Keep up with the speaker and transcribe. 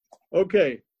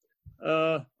Okay.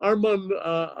 Arman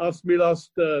asked me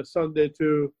last Sunday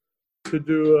to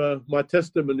do my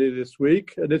testimony this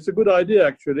week, and it's a good idea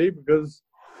actually because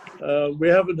we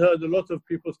haven't heard a lot of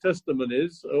people's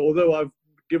testimonies, although I've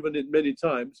given it many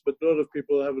times, but a lot of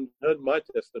people haven't heard my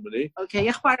testimony. Okay,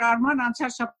 եղբայր Արման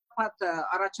անցյալ շաբաթ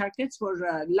առաջարկեց, որ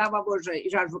լավա որ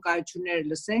իրար վկայությունները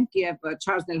լսենք եւ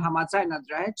Չարլզն էլ համաձայն է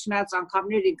դրա հետ, չնայած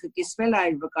անգամներ ինքը կիսվել է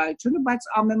իր վկայությունը, բայց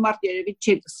ամեն մարդ երևի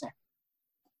չի լսել.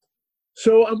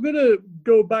 So I'm going to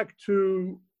go back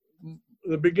to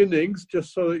the beginnings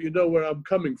just so that you know where I'm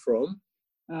coming from.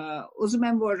 Ուզում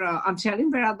եմ որ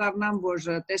անցյալին վերադառնամ, որ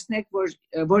տեսնեք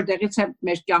որտեղից է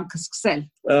մեր կյանքը սկսել.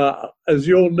 As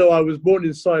you all know, I was born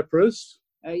in Cyprus.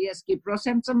 Ես Կիպրոս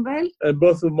եմ ծնվել. And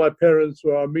both of my parents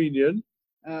were Armenian.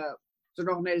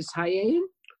 Ծնողներս հայ էին.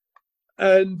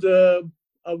 And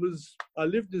I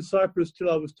lived in Cyprus till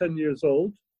I was 10 years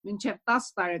old. Մինչև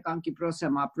 10 տարեկան Կիպրոս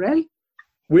եմ ապրել.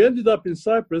 We ended up in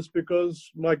Cyprus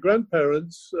because my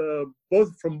grandparents,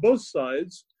 from both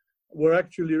sides, were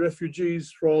actually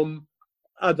refugees from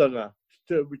Adana,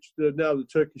 which is now the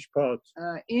Turkish part.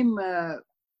 Իմ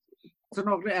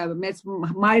մեծ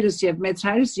մայրս եւ մեծ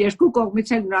հայրս երկու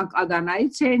կողմից էլ նրանք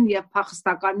Ադանայից են եւ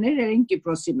փախստականներ էին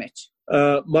Կիպրոսի մեջ.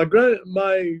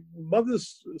 My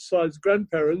mother's side's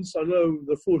grandparents, I know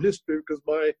the full history because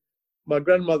my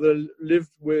grandmother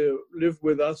lived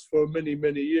with us for many,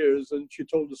 many years, and she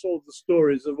told us all the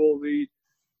stories of all the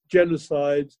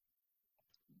genocide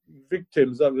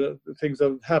victims of the things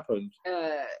that had happened.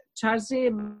 Չարլզի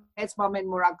մեծ մամեն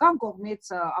մորական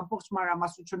կողմից ամբողջ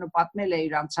մանրամասնությունը պատմել է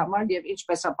իրանց համար եւ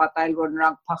ինչպես է պատահել որ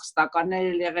նրանք փախստականներ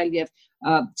են եղել եւ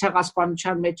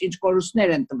ցեղասպանության մեջ ինչ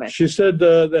կորուստներ են տվել. She said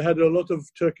they had a lot of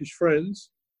Turkish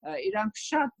friends. Իրանք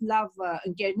շատ լավ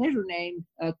ընկերներ ունեին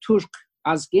թուրք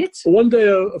ազգից. One day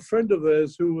a friend of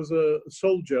theirs who was a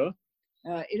soldier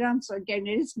իրանց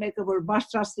ընկերներից մեկը որ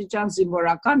բարձրաստիճան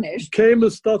զինվորական էր came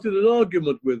and started an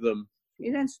argument with them.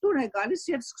 Իրենց տուն է գալիս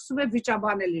եւ սկսում է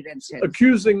վիճաբանել իրենց հետ.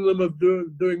 Accusing them of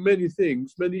doing many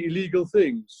things, many illegal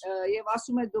things. Եվ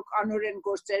ասում է դուք անօրեն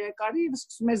գործեր եք արի եւ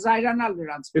սկսում է զայրանալ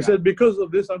նրանց վրա. He said because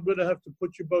of this I'm going to have to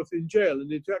put you both in jail,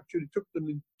 and he actually took them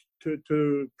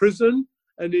to prison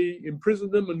and he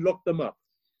imprisoned them and locked them up.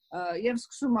 Եվ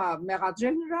սկսում է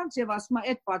մեղադրել նրանց եւ ասում է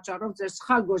այդ պատճառով ձեր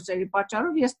սխալ գործերի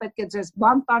պատճառով ես պետք է ձեզ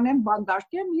բան տանեմ, բան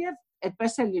դարկեմ եւ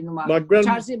այդպես է լինում է.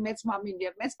 Չարլզի մեծ մամին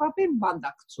եւ մեծ պապին բան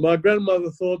դակցում. My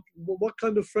grandmother thought, well, what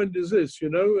kind of friend is this? You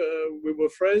know, we were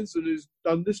friends and he's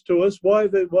done this to us. Why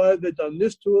have they done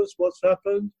this to us? What's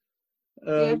happened?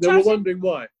 They were wondering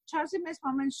why. Չարլզի մեծ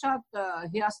մամին շատ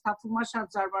հիասթափվում է,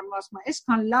 շատ զարմանում ասում է,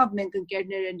 այսքան լավ մենք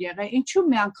ընկերներ են եղել, ինչու՞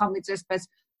 մի անգամից այսպես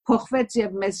փոխվեց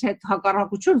եւ մեզ հետ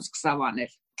հակառակություն սկսավ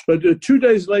անել. But 2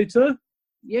 days later,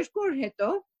 երկու օր հետո,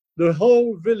 the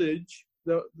whole village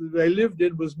that they lived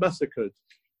in was massacred.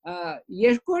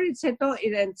 Երկու օրից հետո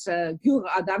իրենց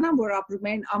գյուղ Ադանան, որ ապրում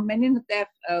էին, ամենին տեղ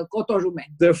կոտորում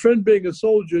են. Their friend being a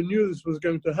soldier knew this was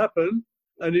going to happen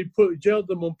and he jailed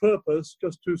them on purpose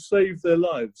just to save their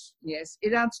lives. Yes,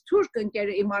 իրանց թուրք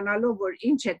ընկերը իմանալով որ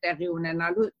ինչ է տեղի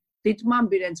ունենալու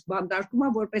դիտմամբ իրենց բանդարկումը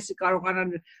որպեսզի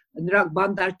կարողանան նրանք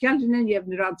բանդարկյալ լինեն եւ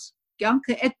նրանց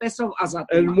կյանքը այդպեսով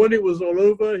ազատվեն. And when it was all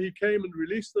over, he came and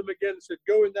released them again and said,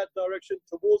 go in that direction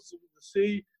towards the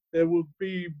sea. There will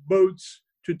be boats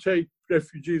to take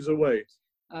refugees away.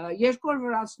 Երկու օր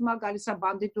վրանցում է գալիս է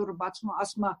բանդիտուրը բացում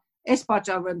ասում է այս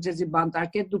պատճառով եմ ձեզի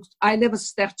բանդարկել դուք այլևս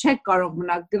ստեղ չեք կարող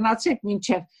մնալ գնացեք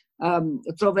մինչև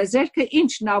ծովեզերքը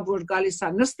ինչ նա որ գալիս է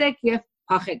նստեք եւ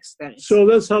փախեք ստեղից. So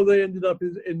that's how they ended up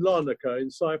in Larnaca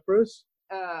in Cyprus.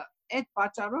 Այդ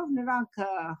պատճառով նրանք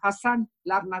հասան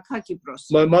Լառնակա Կիպրոս.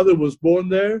 My mother was born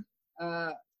there.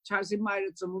 Չարլզի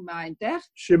մայրը ծնվում է այնտեղ.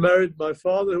 She married my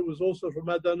father who was also from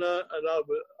Adana and I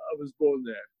was born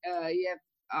there. Եվ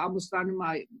ամուսնանում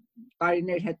է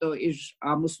տարիներ հետո իր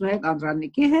ամուսնու հետ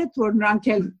Անդրանիկի հետ, որ նրանք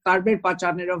էլ տարբեր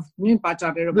պատճառներով, նույն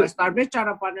պատճառներով, բայց տարբեր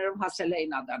ճանապարհներով հասել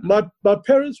էին Ադանա. My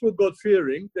parents were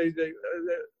God-fearing.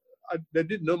 They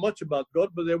didn't know much about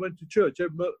God, but they went to church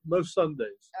most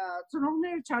Sundays.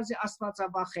 Ծնողները Չարլզի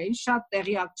աստվածավախ էին, շատ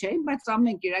տեղյակ չէին, բայց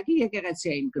ամեն կիրակի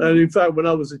եկեղեցի էին գնում. And in fact, when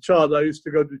I was a child, I used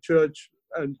to go to church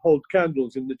and hold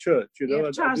candles in the church, you know.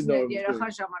 Չարլզը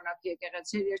երեխա ժամանակ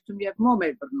եկեղեցի երթում եւ մոմ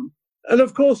էր բռնում. And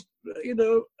of course, you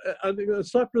know,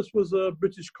 Cyprus was a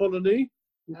British colony.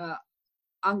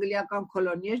 Անգլիական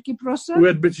կոլոնի էր Կիպրոսը. We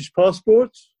had British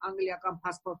passports. Անգլիական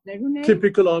паспортներ ունեին.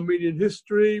 Typical Armenian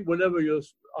history. Whenever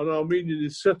an Armenian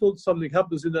is settled, something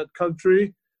happens in that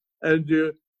country, and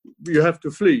you have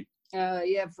to flee.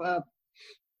 Եվ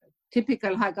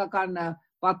typical հայկական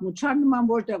պատմության նման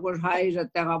որտեղ որ հայերը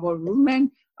տեղավորվում են,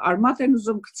 արմատ են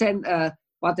ուզում գցեն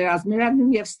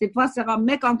պատերազմներում եւ ստիպված եղա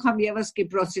մեկ անգամ եւս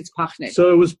Կիպրոսից փախնել։ So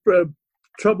it was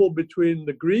trouble between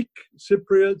the Greek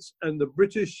Cypriots and the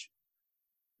British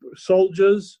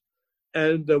soldiers,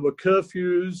 and there were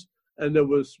curfews, and there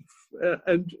was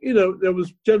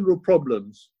general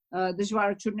problems.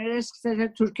 Դժվարություններ սկսել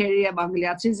թուրքերի եւ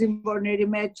անգլիացի զինվորների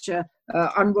մեջ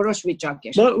անորոշ վիճակ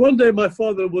էր։ One day my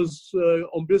father was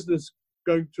on business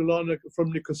going to Larnaca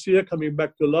from Nicosia, coming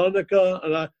back to Larnaca,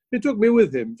 and he took me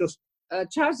with him.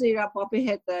 Չարլզը իր պապի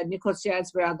հետ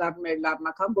Նիկոսիայից վերադառնում էր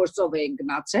Լառնական, գործով էին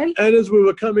գնացել։ And as we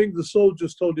were coming, the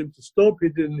soldiers told him to stop. He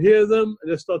didn't hear them,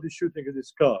 and they started shooting at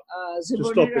his car to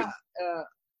stop him.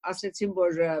 Ասեցին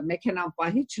որ մեքենան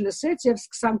պահի չլսեց եւ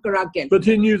սկսան կրակել։ But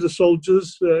he knew the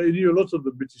soldiers. He knew a lot of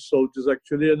the British soldiers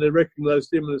actually, and they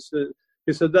recognized him. And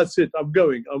he said, "That's it. I'm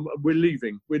going. We're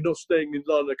leaving. We're not staying in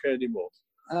Larnaca anymore."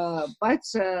 Բայց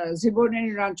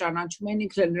զինվորներն իրան ճանաչում են,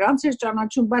 ինքն էլ նրանց էր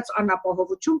ճանաչում, բայց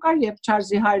անապահովություն կար եւ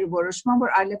Չարլզի հայրը որոշման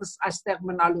որ այլևս այստեղ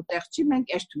մնալու տեղ չի,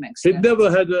 մենք էշտում ենք։ He never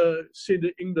had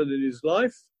seen England in his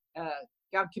life.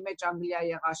 Կյանքի մեջ Անգլիա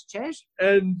եղած չէր։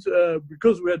 And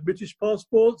because we had British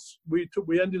passports, we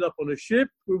ended up on a ship.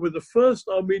 We were the first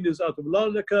Armenians out of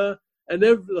Larnaca, and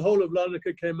the whole of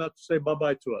Larnaca came out to say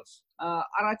bye-bye to us.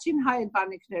 Առաջին հայ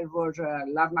ընտանիքներ, որ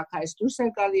Լառնակայից դուրս էր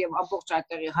գալի եւ ամբողջ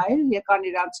այդտեղի հայեր եկան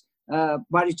իրանց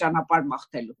բարի ճանապարհ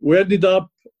մաղթելու։ We ended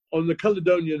up on the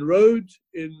Caledonian Road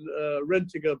in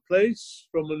renting a place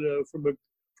from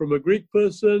a Greek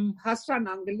person. Հասան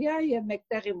Անգլիա եւ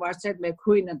մեկտեղի վարձել մեկ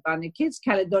հույն ընտանիքից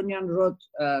Caledonian Road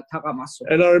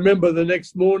թաղամասում։ And I remember the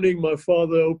next morning my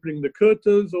father opening the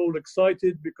curtains, all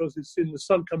excited because he'd seen the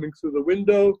sun coming through the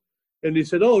window. And he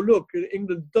said, "Oh, look,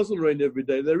 England doesn't rain every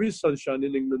day. There is sunshine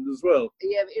in England as well."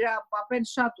 Եվ իր պապեն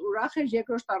շատ ուրախ էր,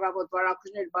 երկրորդ առավոտ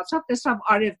վարակուժներ բացավ, տեսավ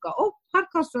արև կա։ Օ,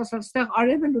 փառքաստու ասավ, ստեղ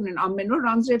արև էլ ունեն, ամեն օր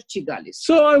անձրև չի գալիս։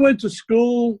 So I went to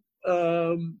school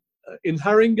in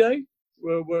Haringey,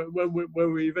 where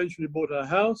we eventually bought our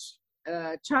house.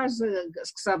 Չարլզը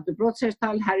սկսավ դպրոց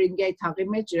տալ Haringey թաղի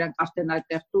մեջ, իրանք արդեն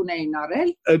այդտեղ տուն էին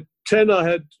արել։ At 10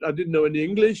 I didn't know any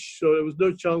English, so there was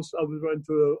no chance I was going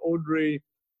to an ordinary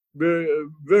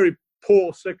very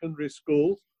poor secondary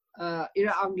school. Իր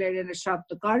անգլերենը շատ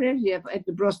տկար էր եւ այդ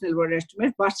դպրոցն էլ որ էշտում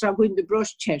էր, բարձրագույն դպրոց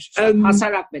չէր,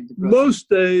 հասարակ մեծ դպրոց։ Most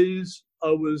days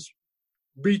I was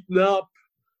beaten up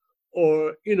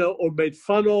or made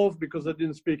fun of because I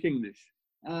didn't speak English.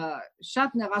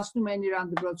 Շատ նեղացնում են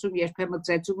իրան դպրոցում, երբեմն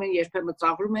ծեծում են, երբեմն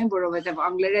ծաղրում են, որովհետեւ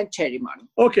անգլերեն չէր իմանում։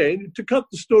 Okay, to cut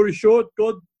the story short,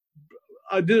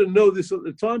 I didn't know this at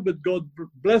the time, but God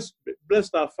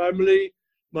blessed our family.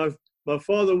 My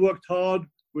father worked hard.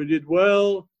 We did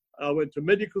well. I went to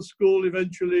medical school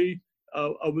eventually.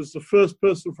 I was the first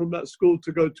person from that school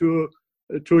to go to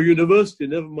a university,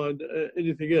 never mind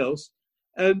anything else.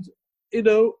 And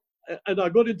I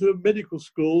got into a medical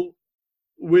school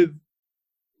with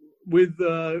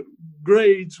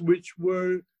grades which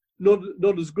were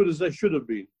not as good as they should have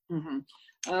been.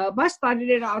 Բայց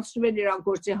տարիները անցնում են, իրանք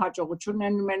գործի հաջողություն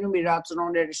են ունենում, իր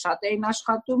ծնողները շատ էին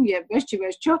աշխատում եւ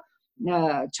վերջի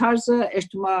Չարլզը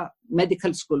էշտում է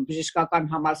medical school, բժշկական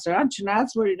համալսարան, չնայած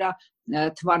որ իր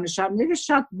թվանշանները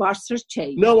շատ բարձր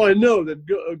չէին։ Now I know that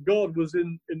God was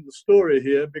in the story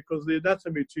here because the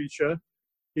anatomy teacher,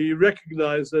 he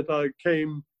recognized that I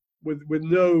came with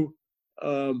no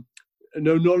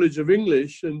knowledge of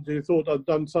English, and he thought I'd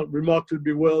done something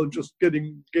remarkably well just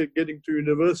getting to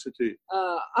university.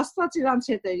 Աստված իրանց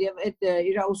հետ էր եւ այդ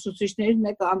իր ուսուցիչներից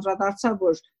մեկը անդրադարձավ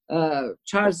որ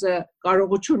Չարլզը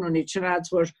կարողություն ունի, չնայած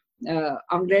որ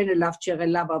անգլերենը լավ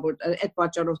չեղել, լավ որ այդ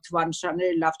պատճառով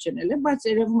թվանշանները լավ չեն ելել, բայց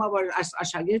երևում է որ այս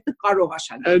աշակերտը կարող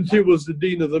աշակերտ։ And he was the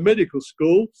dean of the medical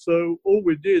school, so all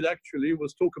we did actually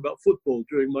was talk about football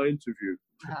during my interview.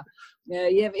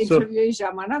 Եվ ինտերվյուի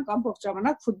ժամանակ ամբողջ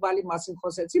ժամանակ ֆուտբոլի մասին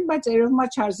խոսեցին, բայց երևում է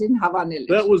Չարլզին հավանել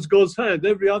էր։ That was God's hand.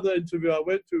 Every other interview I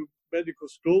went to medical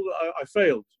school, I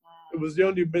failed. It was the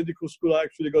only medical school I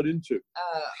actually got into.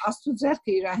 Աստծո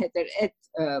ձեռքը իր հետ էր այդ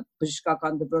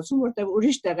բժշկական դպրոցում, որտեղ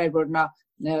ուրիշ տեղ էր որ նա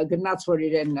գնաց որ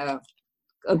իրեն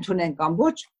ընդունեն կամ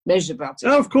ոչ, մեջբաց։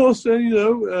 Of course,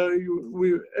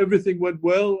 everything went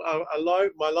well.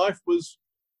 My life was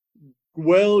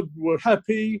well. We're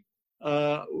happy.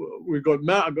 I got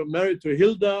married to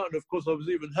Hilda, and of course, I was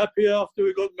even happier after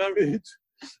we got married.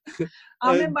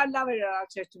 Ամեն բան լավ էր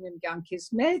առաջերտում իմ կյանքիս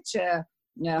մեջ,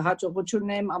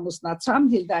 հաջողությունն եմ ամուսնացամ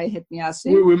Հիլդայի հետ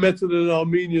միասին։ We met at an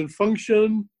Armenian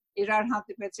function, իրար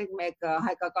հանդիպեցինք մեկ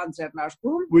հայկական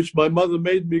ձեռնարկում, which my mother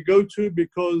made me go to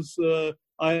because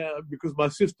my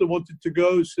sister wanted to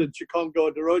go, said she can't go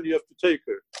on her own, you have to take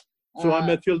her. So I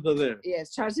met Hilda there.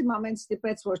 Yes, Charles-ի մամեն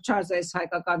ստիպեց, որ Charles-ը այս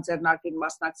հայկական ձեռնարկին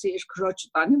մասնակցի, իր քրոջը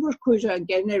տանի, որ քույրը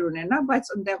ընկերներ ունենա, բայց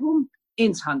ընդեղում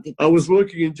ինձ հանդիպեց։ I was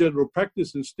working in general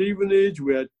practice in Stevenage.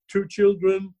 We had 2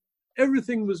 children.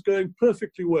 Everything was going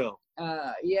perfectly well.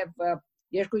 Եվ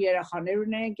երկու երեխաներ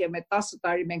ունենք, եւ մեր 10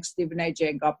 տարի մենք Stevenage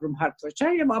ենք ապրում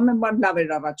Hertfordshire, եւ ամեն բան լավ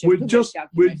էր առաջ։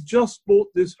 We just bought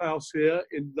this house here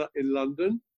in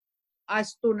London.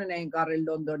 Այս տունն ենք առել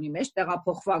Լոնդոնի մեջ,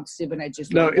 տեղափոխվանք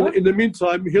Stevenage-ից։ Now, in the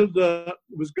meantime, Hilda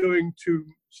was going to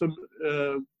some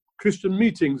Christian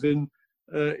meetings in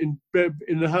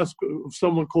the house of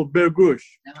someone called Bear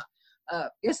Gush.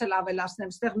 Ես էլ ավելացնեմ,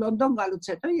 ստեղ Լոնդոն գալուց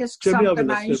հետո ես 20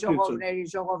 տնային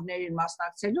ժողովներին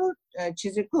մասնակցելու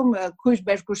Չիզիկում քույր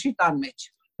Բերկուշի տան մեջ։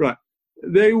 Right.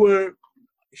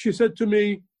 She said to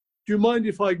me, "Do you mind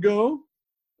if I go?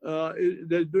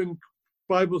 They're doing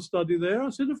Bible study there." I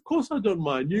said, "Of course I don't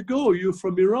mind. You go. You're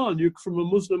from Iran. You're from a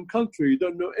Muslim country. You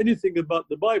don't know anything about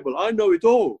the Bible. I know it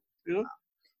all, you know."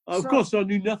 Of course I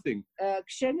knew nothing.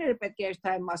 Քշեները պետք է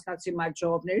երթային մասնակցի այդ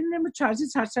ժողովներին, ուրեմն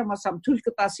Չարլզից հարցրամ, ասամ, թույլ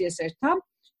կտաս ես երթամ,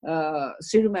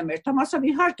 սիրում եմ երթամ, ասամ,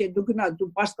 իհարկե, դու գնա, դու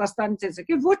Պարսկաստանից ես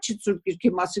եկել, ոչ Սուրբ Գիրքի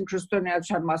մասին,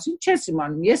 քրիստոնեության մասին չես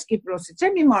իմանում, ես Կիպրոսից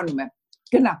եմ, իմանում եմ,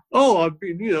 գնա։ Oh, I've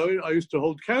been, you know, I used to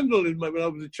hold candle when I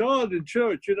was a child in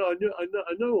church, you know, I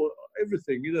know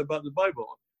everything, you know, about the Bible.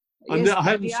 I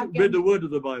haven't read a word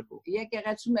of the Bible.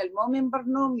 Եկեղեցում էլ մոմին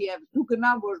բռնում եւ դու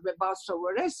գնա որ բաց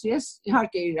սովորես, ես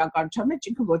իհարկե իրականության մեջ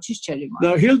ինքը ոչինչ չէր իմանում։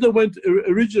 Now Hilda went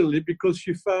originally because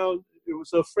she found it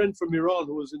was a friend from Iran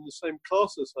who was in the same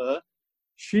class as her.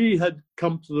 She had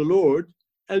come to the Lord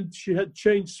and she had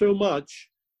changed so much,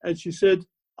 and she said,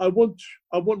 I want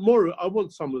more, I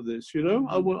want some of this, you know,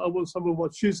 I want some of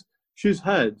what she's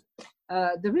had.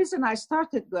 The reason I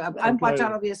started, I'm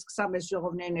պատճառով ես 26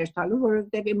 ժողովներին երթալու,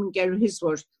 որովհետև իմ ընկերուհիս,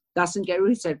 որ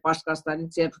դասընկերուհիս էր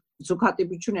Պարսկաստանից եւ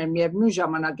ցուցակատիպություն էր, միևնույն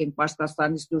ժամանակ են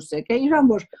Պարսկաստանից դուրս եկել, իրան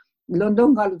որ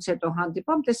Լոնդոն գալուց հետո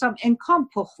հանդիպամ, տեսամ այնքան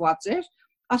փոխված էր,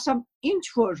 ասամ ինչ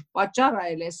որ պատճառ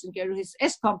այլ էս ընկերուհիս,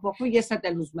 այսքան փոխվում, ես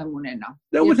էլ ուզում եմ ունենամ։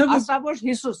 Ասա որ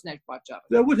Հիսուսն էր պատճառը։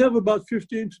 They would have about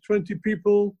 15 to 20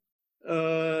 people,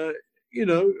 you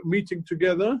know, meeting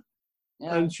together,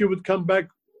 and she would come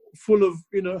back full of,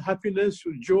 you know, happiness,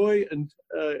 joy, and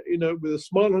you know, with a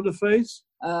smile on her face.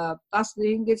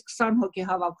 15-ից 20 հոգի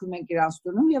հավաքում ենք իրանց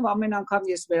տունում եւ ամեն անգամ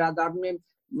ես վերադառնում եմ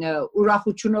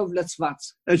ուրախությունով լցված.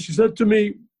 And she said to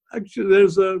me, actually,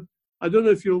 I don't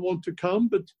know if you'll want to come,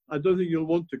 but I don't think you'll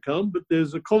want to come, but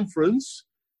there's a conference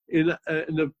in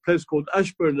a place called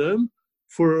Ashburnham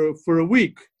for a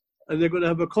week, and they're going to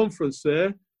have a conference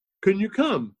there. Can you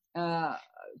come?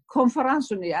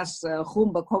 Conference ունի as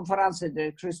խումբը conference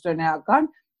է քրիստոնեական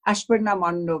Ashburnham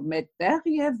անունով մետեղ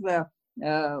եւ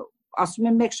ասում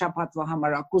եմ մեկ շաբաթվա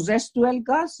համար կուզես դու էլ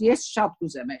գաս, ես շատ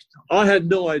կուզեմ երթամ. I had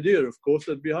no idea, of course,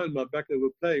 that behind my back they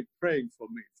were praying for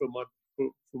me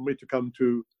to come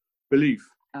to believe.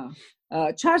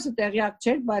 Չարլզը տեղյակ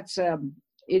չէր, բայց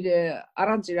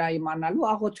առանց իր իմանալու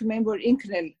աղոթում են որ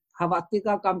ինքն էլ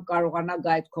հավատիկա կամ կարողանա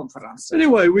գա այդ կոնֆերանսը.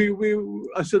 Anyway,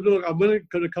 I said, look, I'm going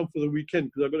to come for the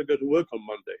weekend because I'm going to go to work on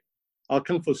Monday. I'll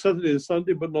come for Saturday and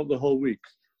Sunday, but not the whole week.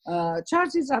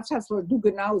 Չարլզից ասաց որ դու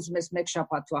գնա ուզում ես մեկ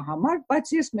շաբաթվա համար, բայց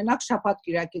ես մենակ շաբաթ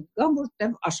կիրակի գամ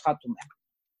որտեղ աշխատում եմ.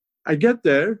 I get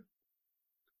there,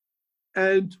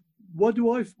 and what do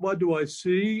I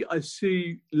see? I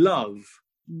see love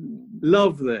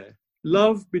there,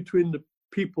 love between the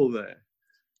people there.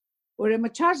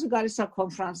 Ուրեմն Չարլզը գալիս է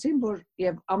կոնֆերանսին, որ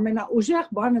եւ ամենաուժեղ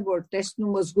բանը որ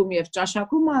տեսնում զգում եւ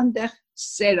ճաշակում այնտեղ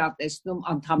սեր է տեսնում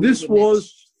անդամների մեջ. This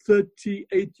was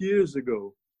 38 years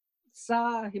ago. Սա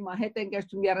հիմա հետ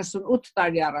ընկերտում 38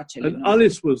 տարի առաջ է. And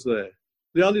Alice was there.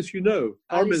 The Alice you know.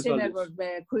 Alice. There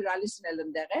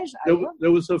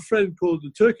was a friend called, a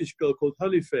Turkish girl called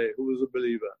Hanife, who was a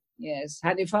believer. Yes,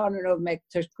 Hanife onunov mek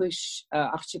Turkish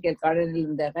աղջիկ կարել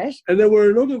ընդեղ. And there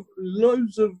were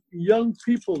loads of young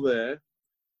people there,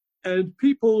 and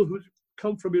people who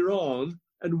come from Iran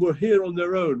and were here on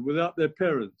their own without their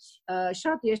parents.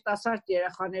 Շատ երիտասարդ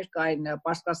երեխաներ կային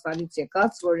Պարսկաստանից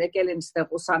եկած, որ եկել են այստեղ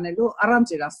ուսանելու առանց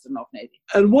իրենց ծնողների.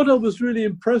 And what I was really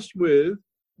impressed with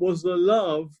was the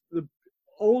love the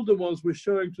older ones were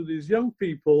showing to these young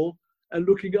people and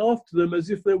looking after them as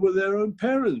if they were their own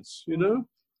parents, you know?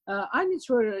 Այնից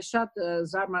որ շատ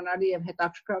զարմանալի եւ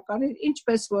հետաքրքրական էր,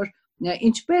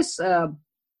 ինչպես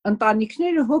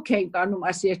ընտանիքները հոգ էին տանում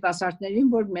այս երիտասարդներին,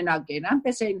 որ մենակ են,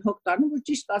 այնպես էին հոգ տանում, որ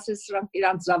ճիշտ ասես սրանք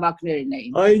իրանց զավակներն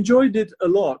էին. I enjoyed it a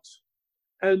lot,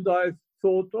 and I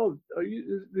thought, oh,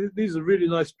 these are really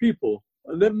nice people.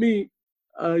 Let me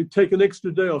take an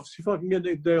extra day off, see if I can get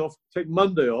a day off, take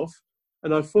Monday off.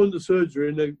 And I phoned the surgery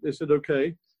and they said,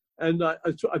 okay. and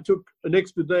I took an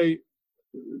extra day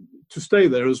to stay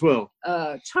there as well.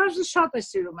 Չարժը շատ է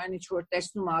սիրում այն ինչ որ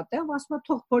տեսնում է այդտեղ, ասում է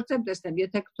թող փորձեմ տեսնեմ,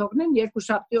 եթե կթողնեն երկու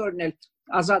շաբթի օրն էլ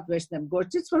ազատ վերցնեմ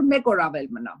գործից, որ մեկ օր ավել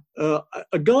մնամ.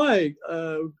 A guy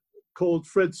called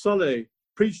Fred Sully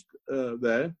preached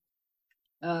there.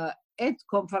 Այդ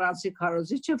կոնֆերանսի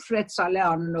քարոզիչը Ֆրեդ Սալե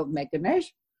անունով մեկն էր,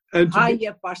 հայ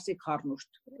եւ պարսի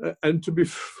քարնուշտ. And to be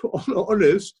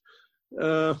honest,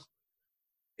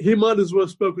 he might as well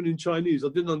have spoken in Chinese. I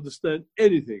didn't understand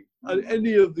anything,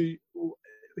 any of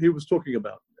he was talking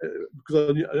about,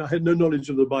 because I had no knowledge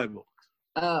of the Bible.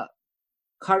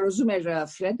 Քարոզում էր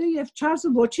Ֆրեդը եւ Չարլզը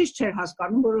ոչինչ չէր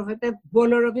հասկանում, որովհետեւ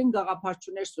բոլորովին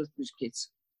գաղափարչուներ սուրբ միրգից.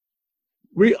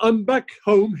 I'm back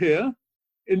home here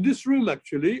in this room,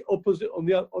 actually, opposite on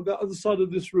the other side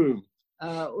of this room.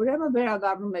 Ուրեմն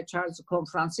վերադառնում է Չարլզը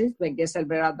կոնֆերանսից, մենք ես էլ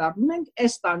վերադառնում ենք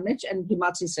այս տան մեջ այն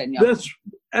դիմացի սենյակում. That's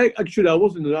actually I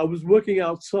wasn't there. I was working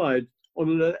outside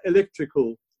on an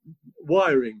electrical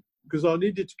wiring because I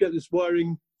needed to get this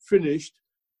wiring finished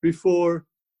before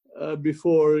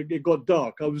it got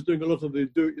dark. I was doing a lot of the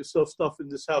do-it-yourself stuff in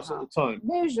this house at the time.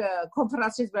 Մեր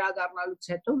կոնֆերանսից վերադառնալուց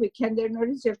հետո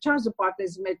վիկենդերներից եւ Չարլզը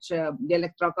պարտեզի մեջ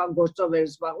էլեկտրական գործով էր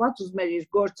զբաղված, ուզում էր իր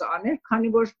գործը աներ, քանի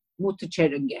որ մութը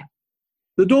չէր ընկե.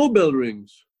 The doorbell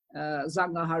rings.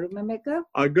 Զանգահարում է մեկը.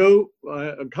 I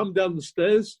come down the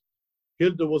stairs.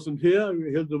 Hilda wasn't here.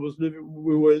 Hilda was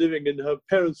we were living in her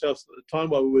parents' house at the time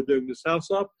while we were doing this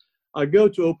house up. I go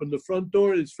to open the front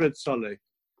door and it's Fred Sully.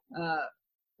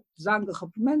 Զանգը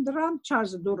խփում են դրան,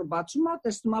 Չարլզը դուռը բացում է,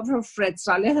 տեսնում է որ Ֆրեդ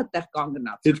Սալեհը տեղ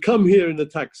կանգնած։ He'd come here in a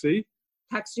taxi.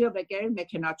 Տաքսիով եկել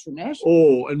մեքենա չուներ։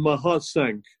 Oh, and my heart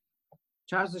sank.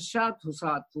 Չարլզը շատ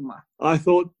հուսահատվում է։ I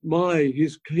thought,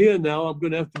 he's here now. I'm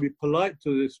going to have to be polite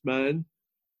to this man,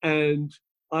 and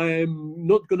I am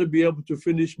not going to be able to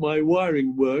finish my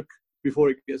wiring work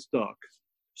before it gets dark.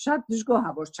 Շատ դժգոհ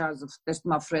է որ Չարլզը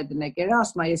տեսնում է Ֆրեդն եկել,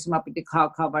 ասում է ես հիմա պիտի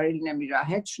քաղաքավարի լինեմ իր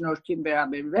հետ, շնորհքին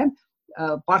վերաբերվեմ,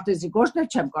 պարտեզի գործն էլ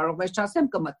չեմ կարող վերջացնեմ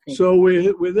կմտնի։ So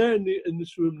we're there in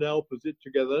this room now opposite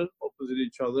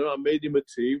each other. I made him a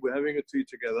tea. We're having a tea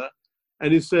together,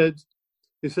 and he said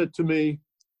to me,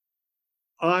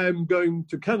 I'm going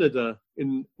to Canada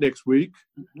next week.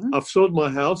 Mm-hmm. I've sold my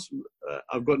house.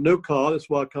 I've got no car. That's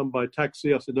why I come by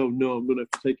taxi. I said, no, I'm going to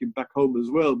have to take him back home as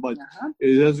well. But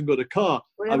he hasn't got a car.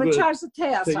 I've got to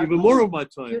take even more of my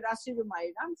time.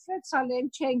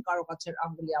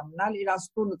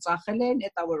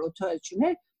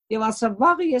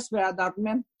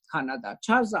 Canada.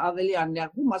 Չարլզը ավելի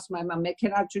աններվում, ասում է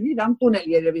մեքենա չունի, իրան տուն էլ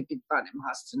երևի պիտի տանեմ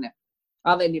հասցնեմ։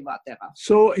 Ավելի վատ եղավ։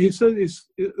 So he said,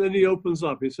 then he opens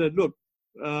up. He said, look,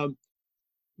 the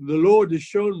Lord has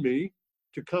shown me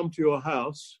to come to your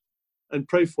house and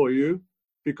pray for you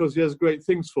because he has great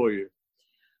things for you.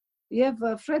 Եվ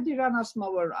Ֆրեդը իրան ասում է,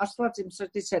 որ Աստված իմ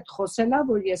սրտից հետ խոսել է,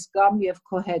 որ ես գամ եւ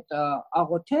քո հետ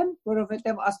աղոթեմ,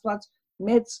 որովհետեւ Աստված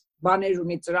մեծ բաներ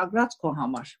ունի ծրագրած քո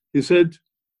համար։ He said,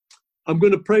 I'm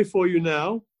going to pray for you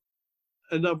now,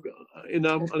 and I'm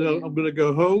going to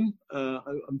go home.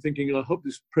 I'm thinking, I hope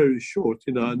this prayer is short.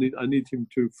 I need him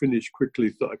to finish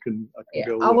quickly so I can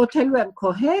go. Աղոթելու եմ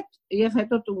քո հետ եւ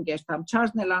հետո տուն գերտամ։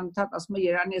 Չարլզն էլ անընդհատ ասում է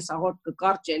Երանի ես աղոթ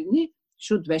կկարճ ելնի,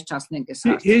 շուտ վերջացնենք այս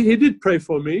հարցը։ He did pray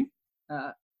for me.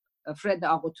 Ֆրեդը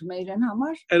աղոթում է իրեն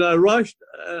համար։ And I rushed,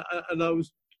 and I was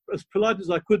as polite as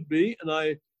I could be, and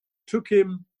I took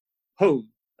him home,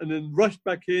 and then rushed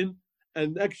back in.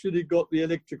 And actually got the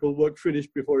electrical work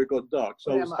finished before it got dark.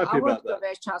 So I was happy about that.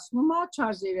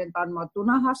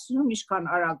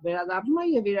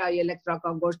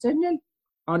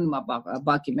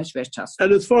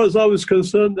 And as far as I was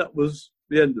concerned, that was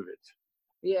the end of it.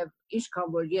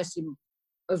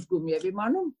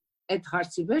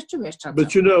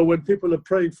 But when people are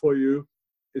praying for you,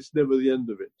 it's never the end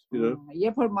of it,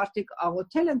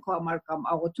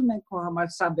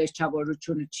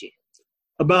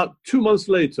 About 2 months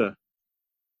later,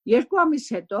 2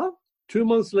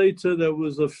 months later, there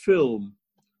was a film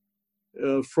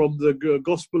from the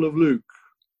Gospel of Luke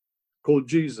called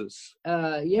Jesus.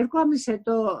 And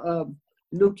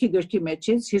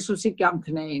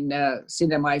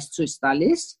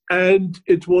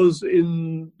it was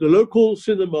in the local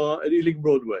cinema at Ealing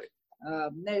Broadway.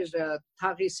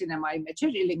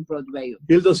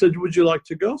 Hilda said, would you like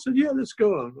to go? I said, yeah, let's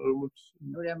go.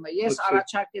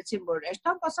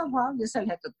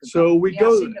 So we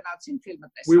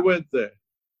went there.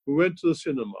 We went to the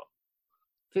cinema.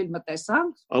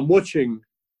 I'm watching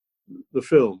the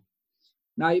film.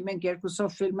 And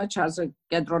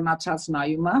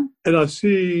I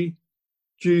see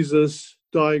Jesus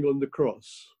dying on the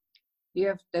cross.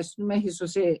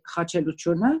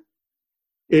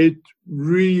 it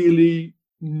really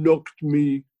knocked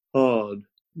me hard.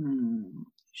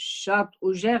 Շատ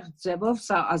ուժեղ ձևով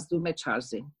սա ազդում է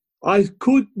Չարլզին։ I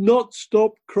could not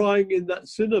stop crying in that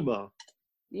cinema.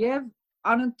 Եվ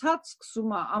անընդհատ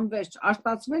սկսում է անվերջ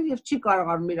արտացվել եւ չի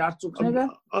կարողանում իր արցունքները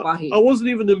պահի։ I wasn't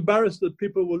even embarrassed that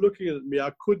people were looking at me.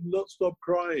 I could not stop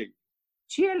crying.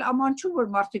 Չի էլ ամանչում որ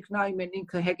մարդիկ նայում են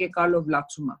ինքը հեկեկալով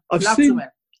լացում է։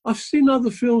 I've seen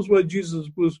other films where Jesus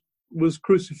was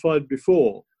crucified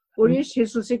before. Ուրիշ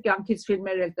Հիսուսի կյանքից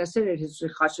ֆիլմեր էլ տեսել էր Հիսուսի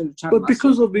խաչելության But մասին։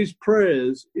 because of these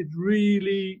prayers, it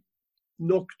really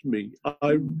knocked me.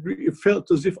 It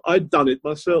felt as if I'd done it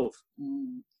myself.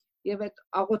 Եվ այդ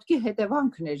աղոթքի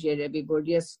հետևանքն էր երևի, որ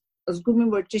ես զգում եմ,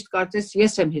 որ ճիշտ կարծես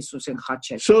ես եմ Հիսուսին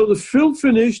խաչել։ So the film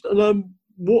finished and I'm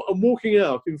walking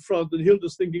out in front and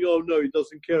Hilda's thinking, oh no, he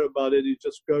doesn't care about it. He's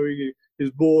just going,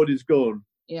 he's bored, he's gone.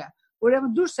 Yeah.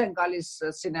 Ուրեմն դուրս են գալիս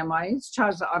սինեմայից,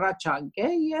 Չարլզը առաջ անկե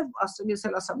եւ ասում ես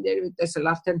էլ ասամ երևի տեսել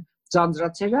արդեն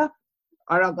ձանձրացել է,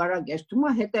 արագ երթում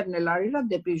է, հետևն էլ արել է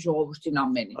դեպի ժողովրդին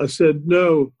ամենին։ I said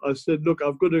no. I said, look,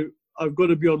 I've got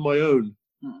to be on my own.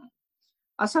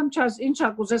 Ասամ Չարլզ, ինչ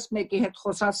ակուզես մեկի հետ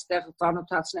խոսած տեղ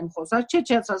ծանոթացնեմ խոսած,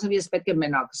 չէ, ասեմ ես պետք է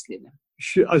մենակս լինեմ։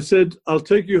 I said, I'll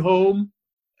take you home,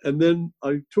 and then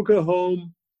I took her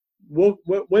home,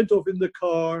 went off in the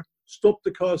car, stopped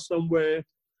the car somewhere,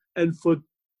 and for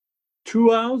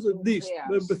 2 hours at least,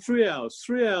 3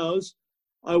 hours,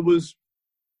 I was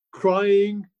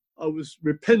crying, I was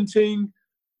repenting.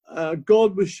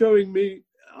 God was showing me,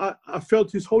 I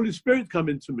felt His Holy Spirit come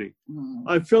into me.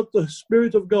 I felt the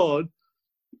Spirit of God.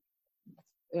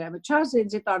 Չարլզը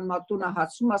ինձ տան մատունը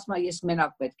հացում, ասում է ես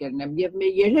մենակ պետք է լինեմ եւ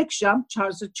մի 3 ժամ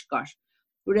Չարլզը չկար։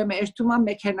 Ուրեմն երթում եմ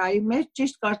մեքենայի մեջ,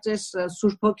 ճիշտ կարծես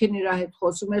Սուրբ Հոգին իր հետ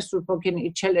խոսում էր, Սուրբ Հոգին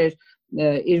իջել էր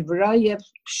իր վրա եւ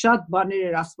շատ բաներ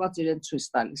էր Աստված իրեն ցույց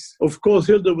տալիս։ Of course,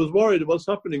 Hilda was worried what's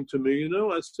happening to me, you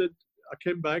know. I said, I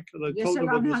came back and I told her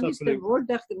what was happening.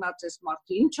 Որտեղ գնացես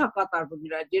մարդի, ինչ է կատարվում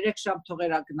իր այդ 3 ժամ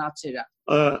թողերա գնացերա։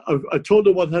 I told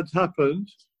her what had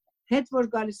happened. Հետ որ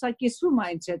գալիս է կիսվում է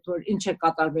ինձ հետ որ ինչ է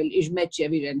կատարվել իր մեջ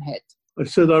եւ իրեն հետ։ I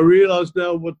said, I realize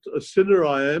now what a sinner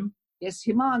I am. Ես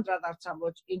հիմա անդրադարձամ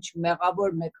որ ինչ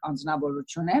մեղավոր մեկ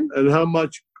անձնավորություն եմ։ And how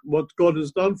much what God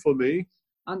has done for me.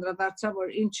 Անդրադարձա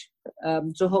որ ինչ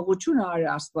զոհողություն է արել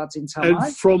Աստված ինձ համար։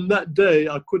 And from that day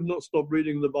I could not stop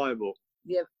reading the Bible.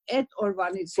 Եվ այդ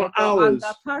օրվանից հետո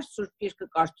անդադար Սուրբ Գիրքը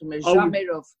կարդում էր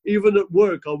ժամերով։ Even at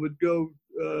work I would go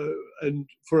and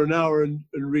for an hour and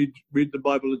read the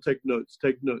Bible and take notes.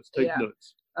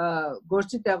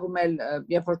 Գործի տեղում էլ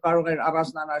երբ որ կարող էր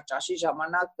առանձնանալ ճաշի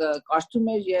ժամանակ կարդում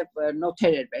էր եւ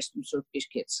նոթեր էր վերցնում Սուրբ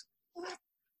Գիրքից։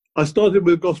 I started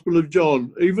with the Gospel of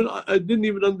John. I didn't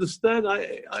even understand.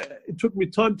 It took me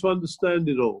time to understand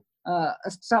it all.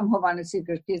 Սկսամ Հովհաննեսի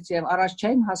գրքից եւ առաջ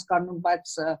չեմ հասկանում,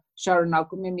 բայց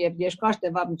շարունակում եմ եւ երկար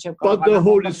տևավ մինչեւ But the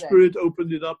Holy Spirit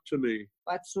opened it up to me.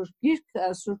 Բայց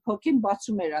Սուրբ Հոգին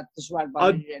բացում էր այդ դժվար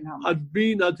բաներն համար։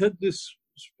 I'd had this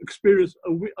experience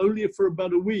only for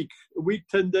about a week,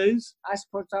 10 days. Այս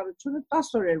փորձառությունը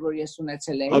 10 օր էր որ ես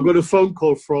ունեցել եմ։ I got a phone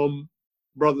call from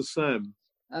Brother Sam.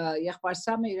 Եղբայր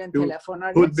Սամը իրեն տելեֆոն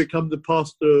արեց, who had become the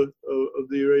pastor of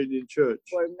the Iranian church.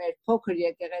 որ մեր փոքր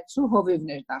եկեղեցու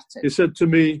հովիվներ դարձել։ He said to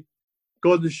me,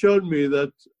 God has shown me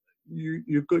that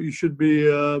you should be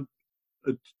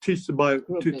teach the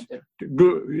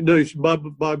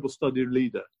Bible study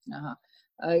leader.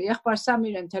 Եղբայր Սամը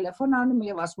իրեն տելեֆոն անում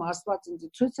եւ ասում Աստված ինձ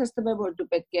ցույց է տվել որ դու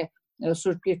պետք է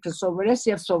Սուրբ Գիրքը սովորես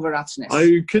եւ սովորացնես։ Are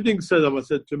you kidding? I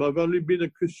said to him, I've only been a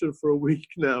Christian for a week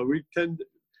now.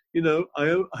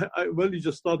 I've only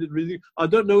just started reading. I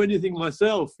don't know anything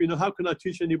myself. How can I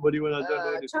teach anybody when I don't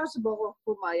know anything? Չարլզը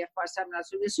բողոքում է եղբայր Սամին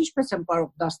ասում, ես ինչպես եմ կարող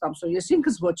դաստամ սովորել, ես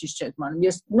ինքս ոչինչ չեմ անում,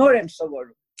 ես նոր եմ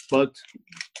սովորում։ But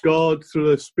God through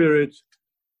the Spirit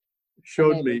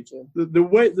showed me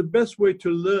the best way to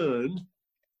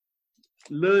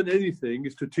learn anything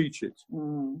is to teach it.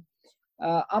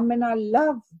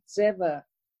 Ամենալավ ձևը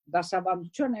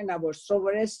դասավանդություն է նա որ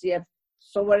սովորես եւ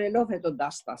սովորելով հետո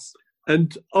դաստաս։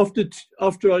 And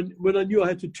when I knew I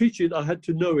had to teach it, I had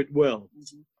to know it well.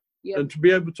 And to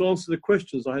be able to answer the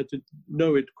questions, I had to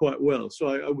know it quite well. So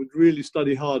I would really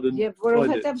study hard and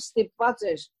find it. Ստիպված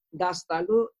էր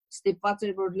դաստալու, ստիպված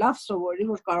էր որ լավ սովորի,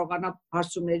 որ կարողանա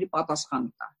հարցումների պատասխան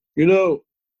տա.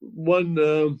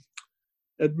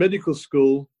 At medical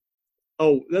school,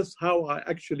 that's how I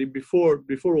actually, before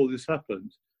all this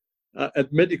happened,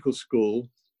 at medical school,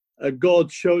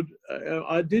 God showed,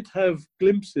 I did have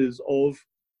glimpses of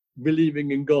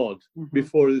believing in God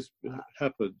before this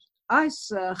happened. Այս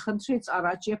խնդրից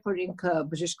առաջ երբ որ ինքը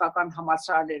բժշկական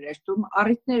համալսարան էր երթում,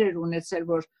 առիթներ էր ունեցել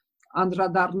որ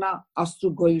անդրադառնա Աստծո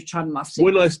գոյության մասին։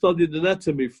 When I studied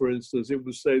anatomy, for instance, it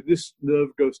would say this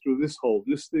nerve goes through this hole,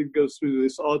 this thing goes through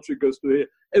this artery goes through here.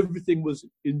 Everything was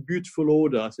in beautiful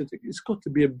order. I said, there's got to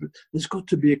be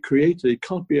a creator. It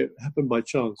can't happen by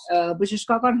chance.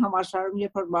 Բժշկական համալսարանում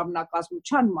երբ որ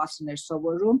մամնակազմության մասն էր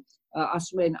սովորում,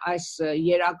 ասում են այս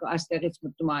երակը այստեղից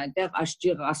մտնում է այնտեղ, այս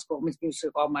ճիղը այս կողմից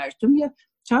մյուսի կողմ է երթում եւ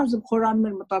Չարլզը խորանում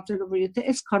էր մտածելով որ եթե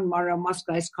այսքան մանրամասն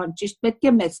կա, այսքան ճիշտ պետք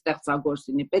է մեծ ստեղծագործ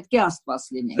լինի, պետք է Աստված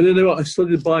լինի։ And then I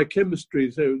studied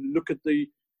biochemistry, so look at the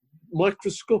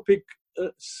microscopic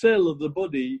cell of the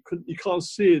body, you can't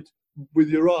see it with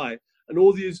your eye, and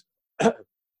all these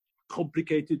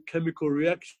complicated chemical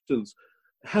reactions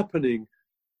happening,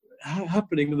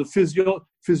 and the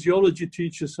physiology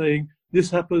teacher saying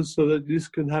this happens so that this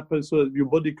can happen so that your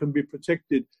body can be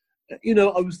protected. You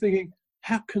know, I was thinking,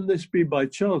 how can this be by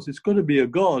chance? It's got to be a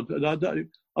God, and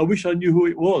I wish I knew who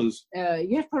it was.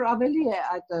 Երբ որ ավելի է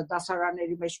այդ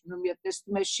դասարանների մեջ մնում եւ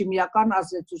տեսնում ես շիմիական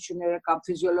ազդեցությունները կամ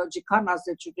ֆիզիոլոգիական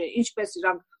ազդեցությունները, ինչպես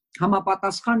իրանք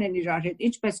համապատասխան են իրար հետ,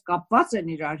 ինչպես կապված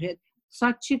են իրար հետ, սա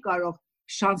չի կարող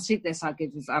շանսի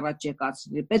տեսակետից առաջ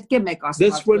եկածնի։ Պետք է մեկ Աստված։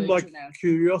 That's when my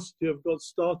curiosity of God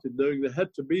started, knowing there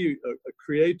had to be a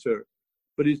creator,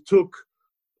 but it took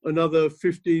another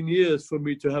 15 years for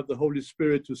me to have the Holy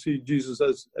Spirit to see Jesus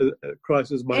as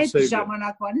Christ as my Savior. Այդ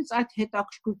ժամանակվանից այդ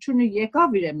հետաքրքրությունը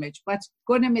եկավ իր մեջ, բայց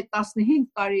գոնե մի 15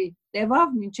 տարի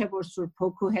տևավ, մինչև որ Սուրբ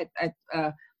Հոգու հետ այդ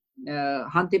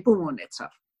հանդիպում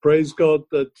ունեցավ։ Praise God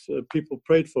that people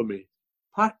prayed for me.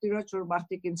 Փառք Տիրոջ, որ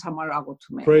մարդիկ ինձ համար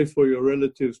աղոթում են։ Pray for your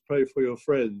relatives, pray for your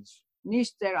friends.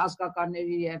 Միշտ ձեր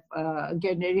ազգականների եւ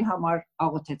ընկերների համար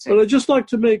աղոթեցեք։ But I'd just like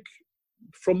to make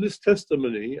from this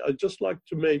testimony, I'd just like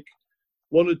to make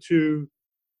one or two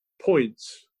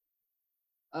points.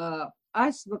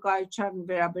 Այս վկայության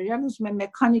վերաբերյալ ուզում եմ մի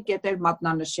քանի կետեր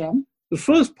մատնանշեմ։ The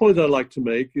first point I'd like to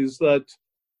make is that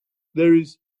there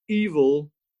is evil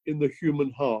in the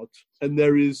human heart and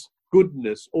there is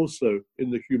goodness also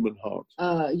in the human heart.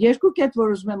 Երկու կետ,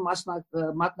 որ ուզում եմ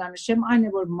մատնանշեմ, այն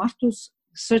է, որ մարդու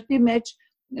սրտի մեջ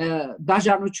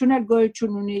դաժանություն էլ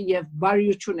գոյություն ունի եւ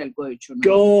բարիություն էլ գոյություն ունի։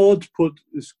 God put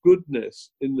this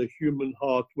goodness in the human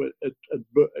heart when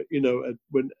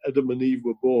when Adam and Eve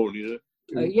were born, you know.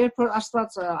 Երբ որ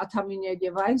Աստված Ադամին եւ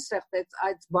Եվային ստեղծեց,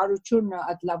 այդ բարությունը,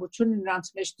 այդ լավությունը նրանց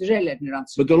մեջ դրել էր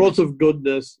նրանց։ But a lot of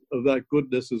goodness of that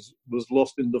goodness was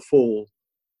lost in the fall.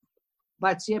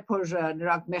 Բայց երբ որ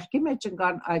նրանք մեղքի մեջ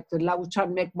ընկան, այդ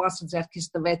լավության մեկ մասը ձեռքից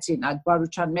տվեցին, այդ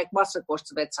բարության մեկ մասը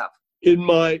կորցվեցավ։ In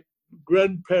my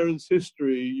grandparents'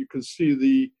 history, you can see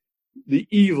the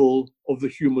evil of the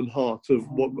human heart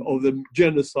of the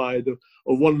genocide of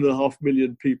 1.5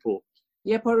 million people.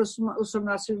 Երբ որ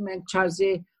ուսումնասիրում ենք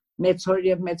Չարլզի մեծ հոր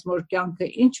եւ մեծ մոր կյանքը,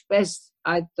 ինչպես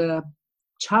այդ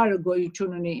չարը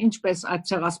գոյություն ունի, ինչպես այդ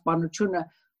ցեղասպանությունը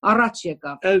առաջ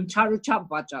եկավ, չարության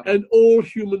պատճառով։ And all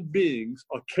human beings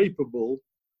are capable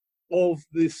of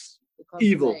this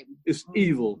evil. It's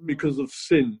evil because of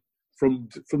sin from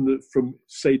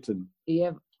Satan.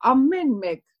 Եվ ամեն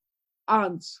մեկ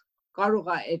անձ կարող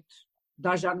է այդ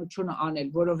դաժանությունը անել,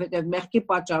 որովհետև մեղքի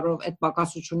պատճառով այդ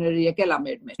պակասությունները եկել է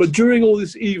մեր մեջ։ But during all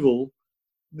this evil,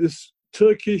 this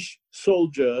Turkish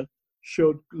soldier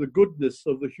showed the goodness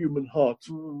of the human heart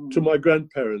to my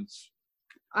grandparents.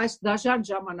 Այս դաժան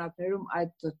ժամանակներում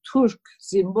այդ թուրք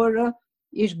զինվորը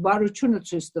իր բարությունը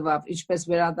ցույց տվավ, ինչպես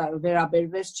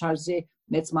վերաբերվեց Չարլզի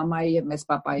մեծ մամայի եւ մեծ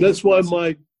պապայի։ That's why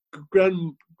my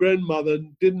grandmother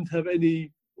didn't have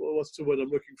any, what's the word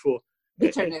I'm looking for?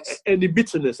 Bitterness. Any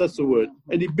bitterness, that's the word.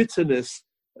 Any bitterness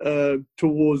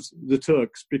towards the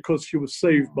Turks because she was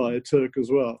saved by a Turk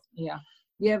as well. Yeah.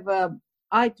 Եվ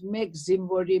այդ մեկ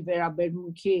զինվորի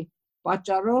վերաբերմունքի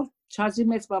պատճառով Չարլզի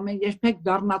մեծ մամեն երբեք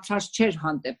դառնացած չէր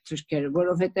հանդեպ թուրքերը,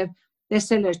 որովհետև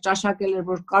տեսել էր, ճաշակել էր,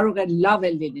 որ կարող է լավ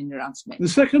էլ լինի նրանց մեջ։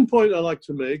 The second point I like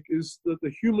to make is that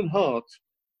the human heart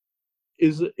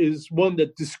is one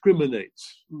that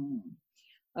discriminates.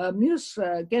 Մյուս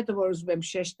կետը, որ ուզում եմ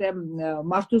շեշտեմ,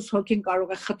 մարդուս հոգին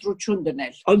կարող է խտրություն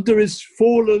դնել։ Under his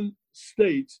fallen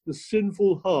state, the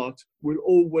sinful heart will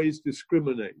always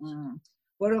discriminate.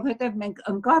 Որովհետև մենք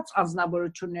ընկած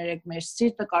անձնավորություններ ենք, մեր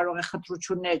սիրտը կարող է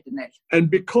խտրություններ դնել։ And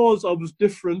because I was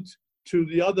different to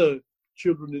the other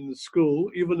children in the school,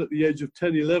 even at the age of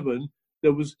 10, 11,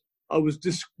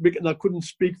 and I couldn't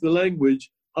speak the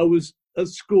language, I was at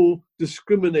school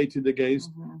discriminated against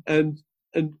and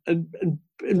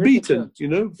beaten, you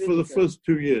know, for the first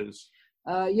 2 years.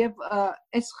 Եվ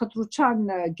այս խտրության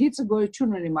գիծը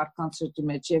գոյություն ունի մարդկանց սրտի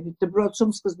մեջ եւ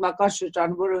դպրոցում սկզբնական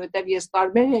շրջան, որովհետեւ ես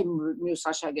տարբեր եմ մյուս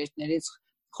աշակերտներից,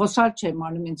 խոսալ չեմ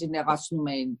անում, ինձ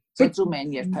նեղացնում էին, ծեծում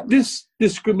էին երբեմն։ This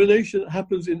discrimination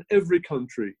happens in every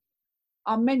country.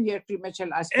 ամեն երկրի մեջ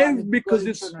էլ այս բանը because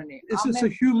it's a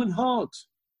human heart.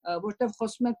 Որտեղ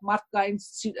խոսում ենք մարդկային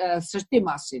սրտի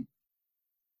մասին.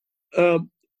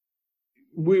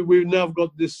 We've now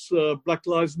got this Black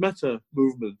Lives Matter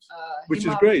movement, which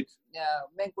is great.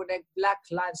 Մենք ունենք Black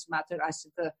Lives Matter,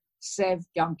 այսինքն սև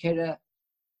կյանքերը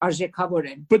արժեքավոր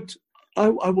են. But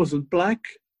I wasn't black.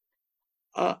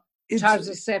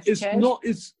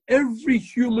 It's every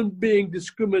human being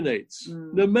discriminates.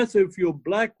 No matter if you're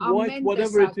black, white,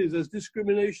 whatever it is, there's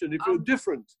discrimination if you're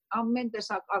different. Ամեն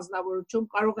տեսակ ազնվորություն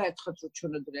կարող է այդ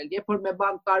խտրությունը դրել. Երբ որ մի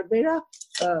բան տարբեր է,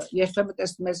 երբեմն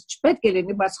տեսնում ես չպետք է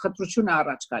լինի, բայց խտրությունը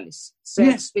առաջ գալիս.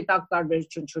 Սև սպիտակ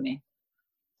տարբերություն չունի.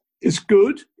 It's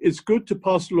good to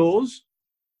pass laws.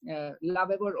 To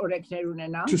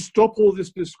stop all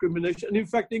this discrimination. And in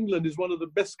fact, England is one of the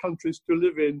best countries to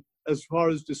live in as far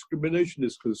as discrimination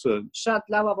is concerned.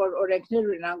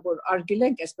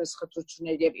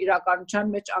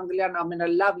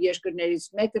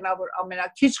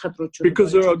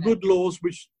 Because there are good laws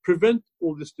which prevent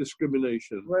all this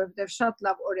discrimination. But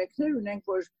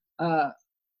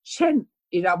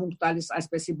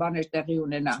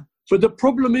the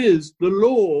problem is, the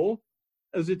law,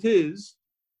 as it is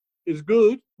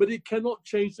good, but it cannot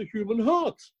change the human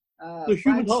heart. The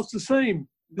human heart's the same.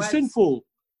 It's sinful.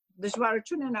 No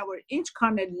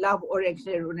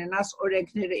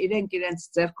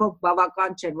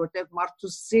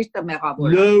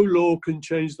law can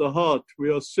change the heart. We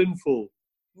are sinful.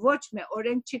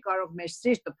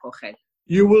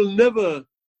 You will never,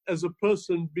 as a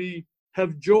person,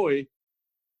 have joy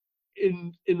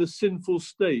in a sinful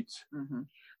state.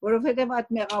 Որովհետև այդ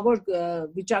մեղավոր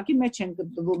վիճակի մեջ են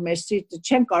գտնվում մեր սիրտը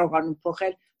չեն կարողանում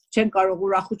փոխել, չեն կարող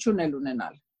ուրախություն էլ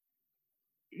ունենալ.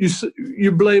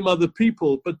 You blame other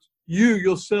people, but you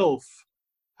yourself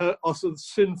are so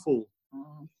sinful.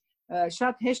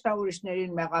 Շատ հեշտ է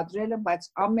ուրիշներին մեղադրելը, բայց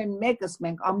ամեն մեկս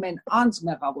մենք ամեն անձ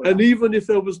մեղավոր ենք. And even if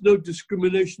there was no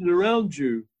discrimination around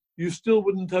you, you still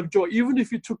wouldn't have joy. Even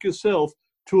if you took yourself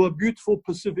to a beautiful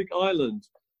Pacific island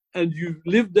and you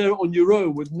lived there on your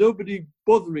own with nobody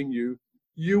bothering you,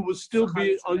 you would still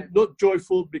be not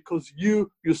joyful because you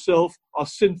yourself are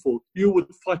sinful. You would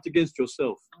fight against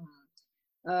yourself.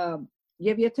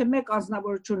 Եվ եթե մեկ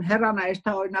ազնվորություն հեռանա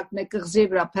երթավորնակ մեկ կղզի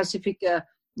վրա Pacific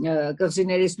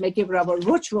կղզիներից մեկի վրա որ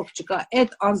ոչ ոք չկա,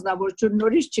 այդ անձնավորություն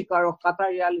նորից չի կարող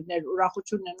կատարյալներ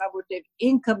ուրախություն ունենա, որտեղ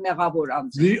ինքը մեղավոր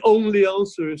անձ է. The only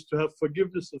answer is to have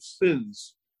forgiveness of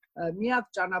sins. Միակ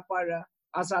ճանապարհը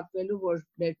ազատվելու որ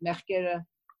մեր մեղքերը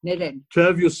ներեն. To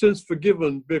have your sins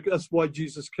forgiven, because that's why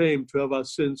Jesus came, to have our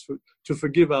sins, to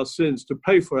forgive our sins, to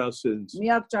pay for our sins.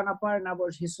 Միակ ճանապարհն է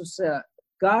որ Հիսուսը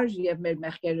գար եւ մեր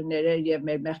մեղքերը ներեր եւ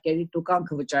մեր մեղքերի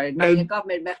տուկանքը վճարեր. Նա եկավ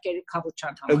մեր մեղքերի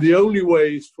քավության համար. And the only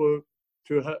way is to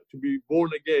be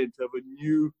born again, to have a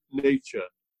new nature,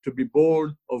 to be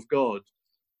born of God.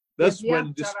 That's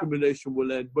when discrimination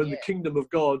will end. When the kingdom of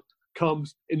God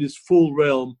comes in its full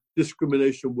realm,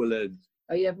 discrimination will end.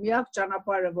 Եվ միակ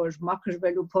ճանապարհը որ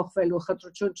մաքրվելու, փոխվելու,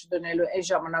 խտրություն չդնելու այն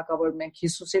ժամանակը որ մենք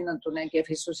Հիսուսին ընդունենք եւ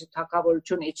Հիսուսի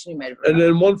թագավորությունը իջնի մեր վրա. And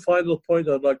then one final point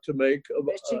I'd like to make.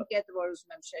 Վերջին կետը որ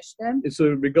ուզում եմ շեշտեմ. It's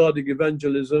regarding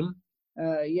evangelism.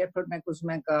 Երբ որ մենք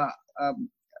ուզում ենք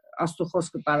Աստծո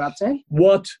խոսքը տարածել.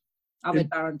 What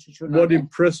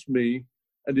impressed me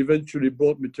and eventually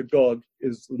brought me to God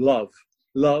is love.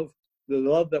 The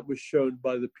love that was shown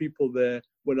by the people there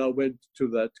when I went to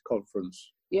that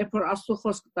conference. Երբ որ Աստծո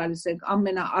խոսքը տալիս ենք,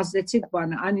 ամենաազդեցիկ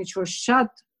բանը, այն ինչ որ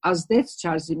շատ ազդեց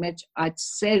Չարլզի մեջ, այդ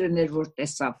սերն էր որ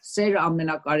տեսավ, սերը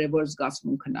ամենակարևոր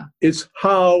զգացմունքն է. It's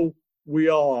how we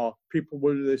are, people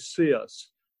when they see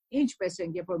us. Ինչպես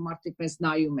ենք, երբ որ մարդիկ մեզ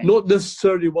նայում են. Not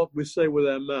necessarily what we say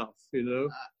with our mouth, you know.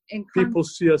 People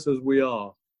see us as we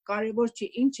are. Կարևոր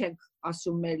չի ինչ ենք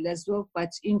ասում մեր լեզվով,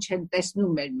 բայց ինչ են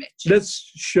տեսնում մեր մեջ. Let's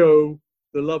show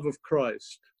the love of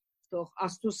Christ.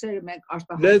 Let's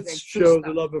show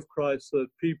the love of Christ so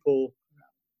that people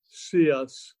see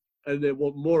us and they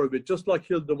want more of it, just like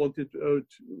Hilda wanted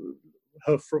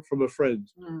her from a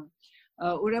friend.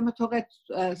 Ուրեմն թող այդ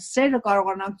սերը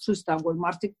կարողանանք ցույց տալ, որ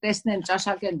մարդիկ տեսնեն,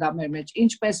 ճաշակեն դա մեր մեջ,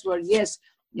 ինչպես որ ես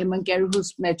իմ ընկերուհուս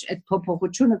մեջ այդ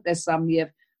փոփոխությունը տեսամ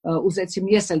եւ ուզեցիմ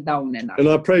ես էլ դա ունենալ.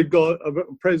 And I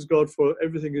praise God for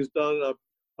everything He's done.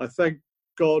 I thank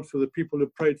God for the people who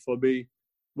prayed for me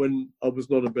when I was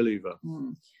not a believer.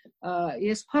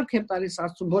 Ես փառք եմ տալիս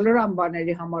Աստծուն բոլոր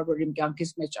անբաների համար, որ իմ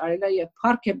կյանքից մեջ արել է, եւ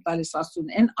փառք եմ տալիս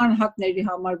Աստծուն այն անհատների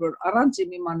համար, որ առանց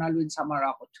իմ իմանալու ինձ համար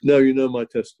աղոթում. Now you know my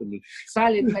testimony. Սա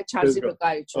էլ իմ մեջ Չարլզի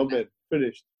վկայությունն է. Amen.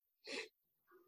 Finished.